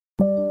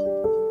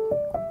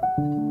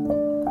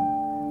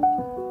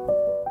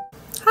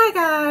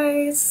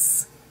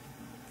guys!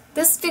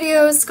 This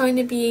video is going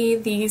to be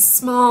the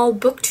small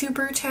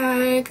booktuber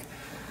tag.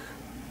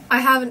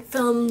 I haven't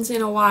filmed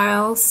in a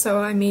while,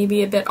 so I may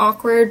be a bit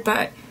awkward,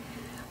 but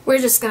we're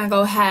just gonna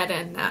go ahead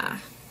and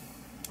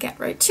get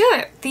right to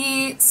it.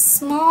 The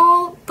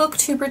small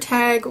booktuber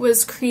tag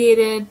was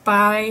created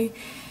by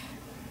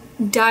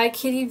Die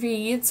Kitty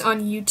Reads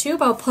on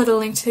YouTube. I'll put a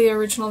link to the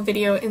original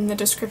video in the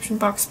description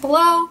box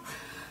below.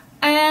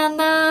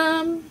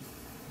 And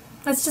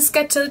let's just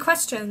get to the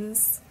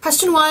questions.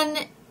 Question 1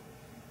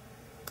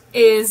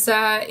 is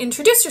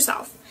introduce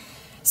yourself.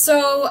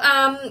 So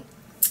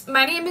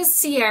my name is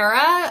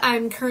Sierra.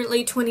 I'm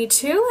currently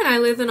 22 and I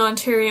live in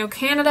Ontario,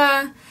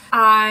 Canada.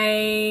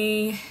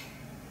 I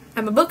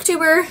am a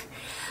booktuber,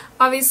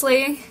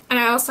 obviously, and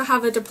I also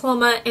have a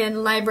diploma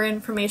in library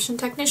information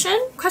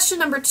technician. Question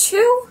number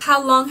 2,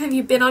 how long have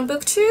you been on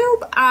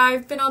Booktube?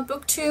 I've been on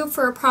Booktube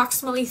for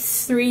approximately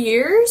 3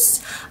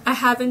 years. I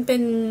haven't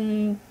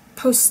been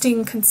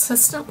posting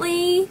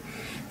consistently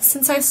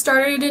since I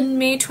started in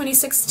May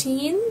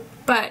 2016,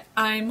 but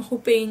I'm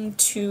hoping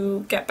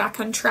to get back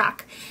on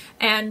track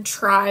and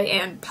try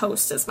and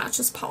post as much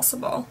as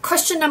possible.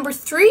 Question number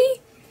 3,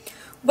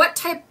 what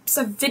types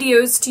of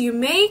videos do you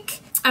make?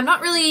 I'm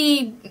not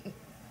really...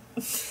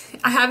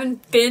 I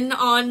haven't been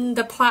on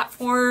the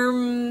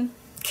platform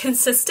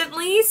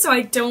consistently, so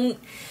I don't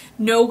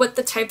know what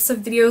the types of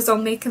videos I'll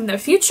make in the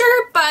future,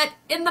 but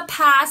in the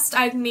past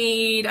I've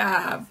made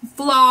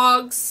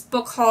vlogs,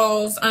 book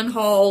hauls,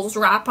 unhauls,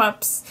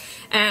 wrap-ups,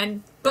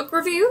 and book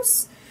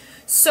reviews.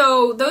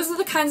 So those are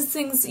the kinds of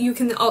things you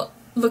can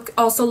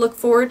also look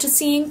forward to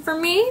seeing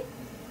from me.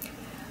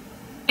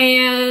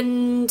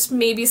 And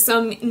maybe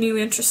some new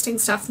interesting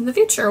stuff in the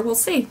future, we'll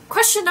see.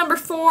 Question number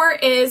 4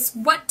 is,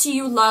 what do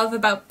you love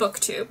about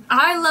Booktube?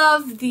 I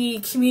love the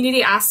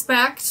community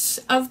aspect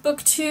of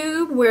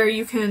Booktube, where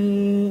you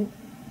can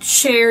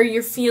share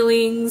your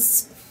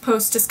feelings,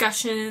 post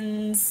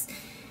discussions,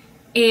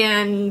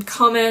 and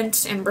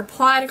comment and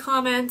reply to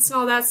comments and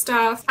all that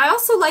stuff. I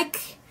also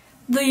like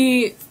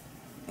the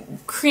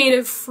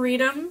creative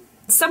freedom.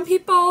 Some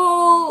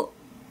people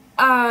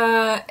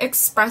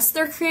express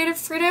their creative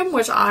freedom,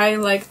 which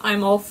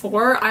I'm all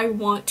for. I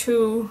want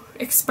to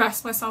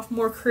express myself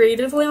more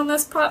creatively on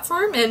this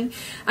platform, and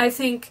I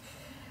think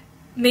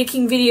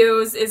making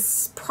videos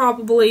is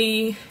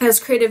probably as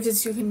creative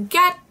as you can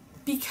get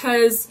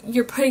because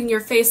you're putting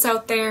your face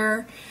out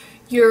there,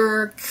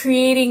 you're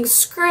creating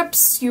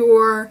scripts,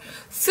 you're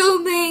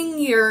filming,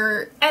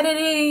 you're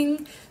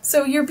editing,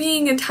 so you're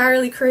being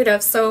entirely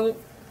creative. So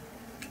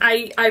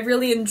I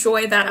really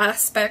enjoy that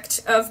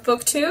aspect of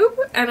Booktube,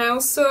 and I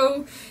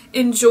also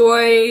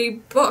enjoy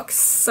books,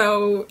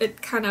 so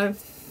it kind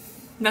of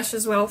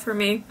meshes well for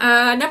me.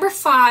 Number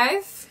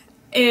 5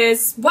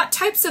 is, what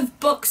types of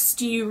books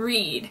do you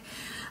read?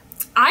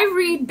 I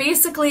read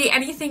basically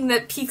anything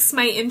that piques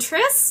my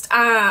interest.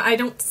 I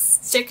don't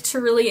stick to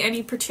really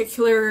any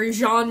particular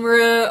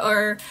genre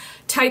or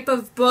type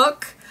of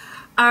book,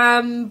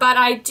 but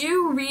I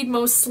do read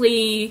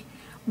mostly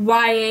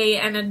YA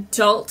and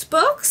adult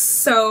books,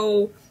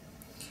 so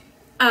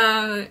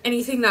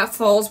anything that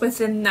falls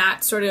within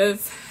that sort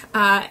of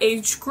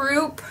age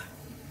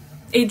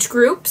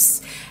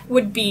groups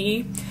would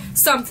be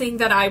something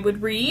that I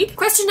would read.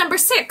 Question number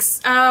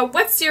 6,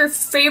 what's your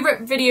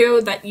favorite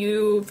video that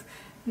you've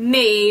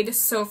made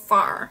so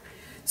far?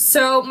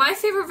 So my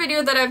favorite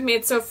video that I've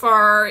made so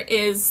far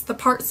is the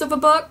parts of a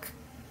book.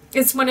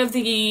 It's one of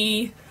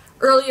the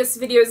earliest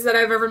videos that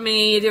I've ever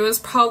made. It was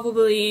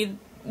probably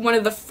one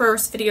of the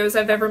first videos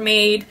I've ever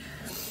made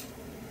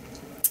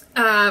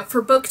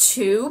for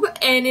Booktube,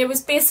 and it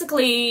was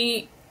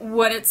basically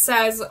what it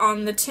says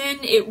on the tin.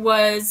 It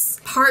was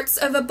parts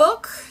of a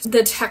book,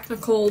 the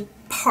technical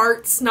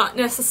parts, not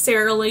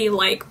necessarily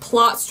like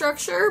plot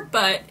structure,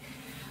 but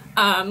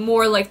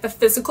more like the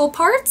physical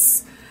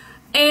parts.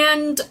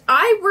 And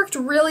I worked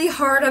really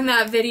hard on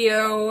that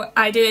video.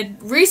 I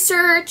did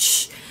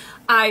research,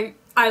 I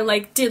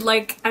did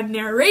like a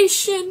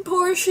narration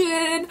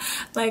portion,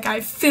 like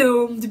I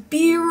filmed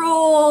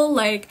B-roll,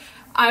 like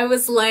I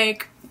was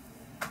like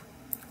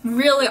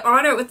really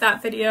on it with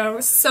that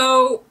video.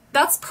 So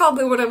that's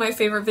probably one of my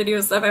favorite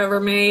videos I've ever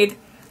made.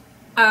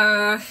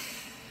 I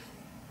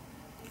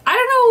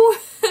don't know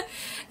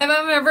if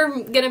I'm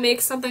ever gonna make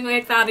something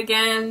like that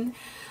again,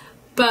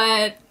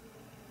 but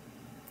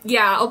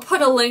yeah, I'll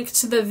put a link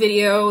to the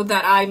video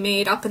that I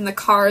made up in the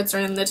cards or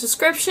in the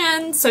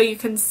description so you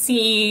can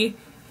see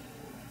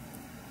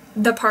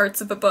the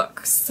parts of a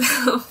book.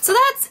 So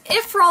that's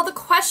it for all the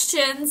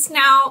questions.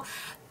 Now,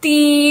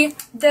 the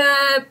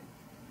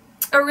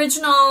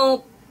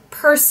original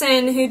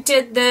person who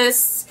did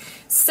this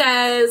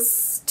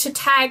says to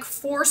tag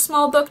 4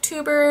 small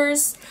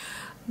booktubers,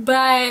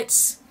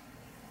 but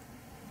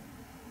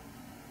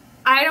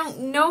I don't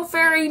know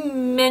very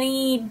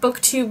many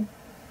booktube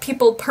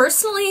people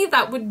personally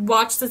that would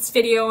watch this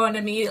video and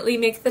immediately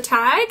make the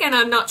tag, and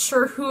I'm not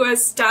sure who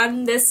has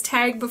done this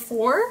tag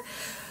before.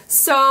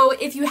 So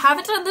if you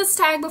haven't done this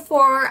tag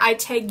before, I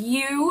tag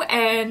you,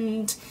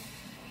 and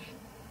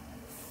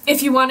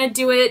if you want to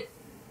do it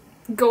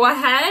go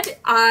ahead,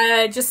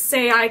 just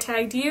say I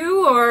tagged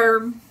you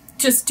or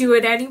just do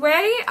it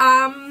anyway.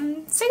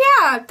 So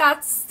yeah,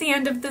 that's the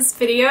end of this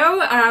video.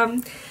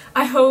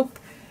 I hope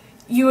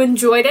you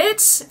enjoyed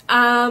it,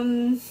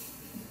 and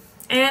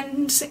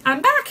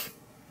I'm back.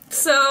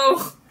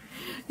 So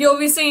you'll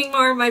be seeing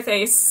more of my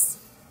face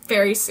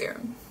very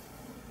soon.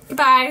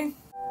 Goodbye.